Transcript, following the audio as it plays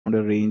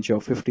a range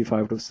of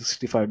 55 to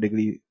 65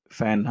 degree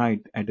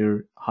Fahrenheit at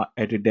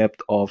a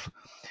depth of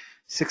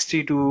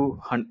 60 to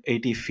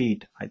 80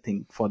 feet, I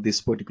think, for this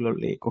particular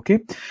lake. Okay,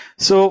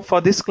 so for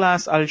this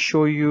class I'll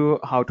show you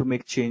how to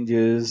make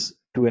changes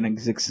to an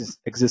existing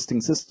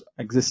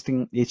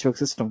HVAC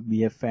system.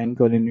 We have fan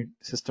coil unit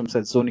systems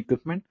as zone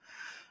equipment.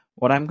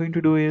 What I'm going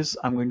to do is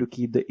I'm going to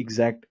keep the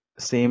exact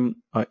same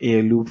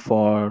air loop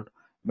for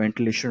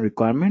ventilation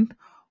requirement.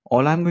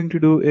 All I'm going to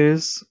do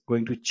is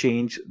going to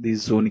change the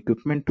zone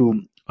equipment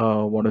to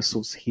water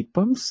source heat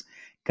pumps,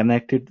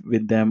 connected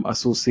with them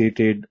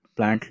associated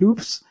plant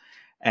loops,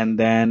 and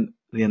then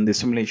run the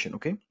simulation.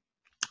 Okay,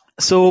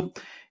 so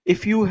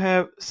if you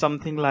have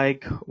something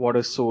like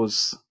water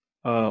source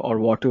or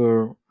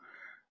water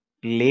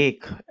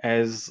lake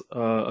as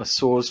a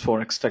source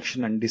for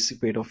extraction and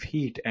dissipate of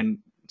heat, and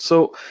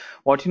so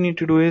what you need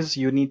to do is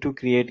you need to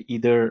create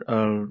either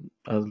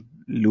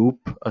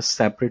a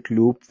separate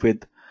loop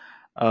with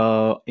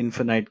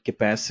infinite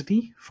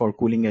capacity for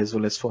cooling as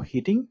well as for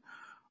heating,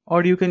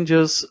 or you can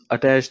just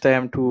attach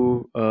them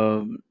to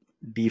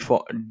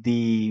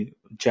the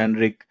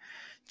generic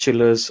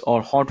chillers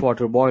or hot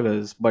water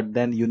boilers, but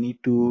then you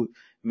need to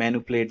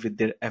manipulate with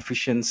their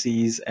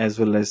efficiencies as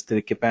well as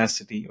their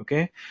capacity.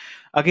 Okay,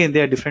 again,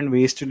 there are different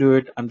ways to do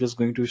it. I'm just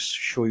going to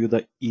show you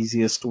the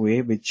easiest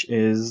way, which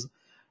is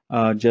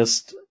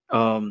just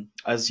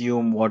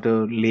assume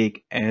water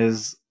lake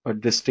as a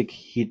district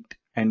heat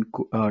and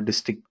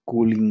district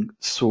cooling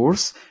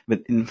source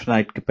with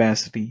infinite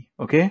capacity.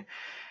 Okay,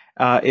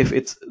 if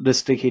it's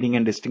district heating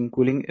and district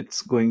cooling,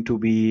 it's going to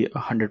be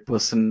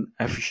 100%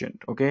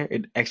 efficient. Okay,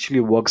 it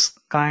actually works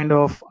kind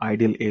of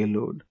ideal air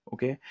load.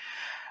 Okay,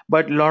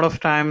 but a lot of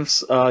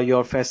times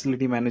your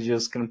facility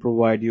managers can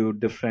provide you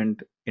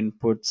different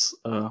inputs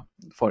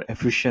for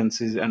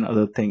efficiencies and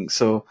other things.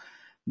 So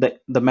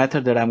the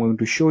method that I'm going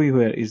to show you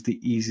here is the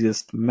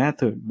easiest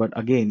method, but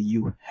again,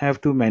 you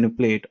have to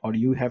manipulate or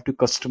you have to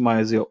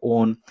customize your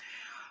own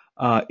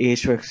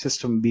HVAC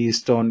system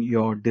based on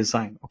your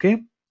design.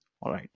 Okay, all right.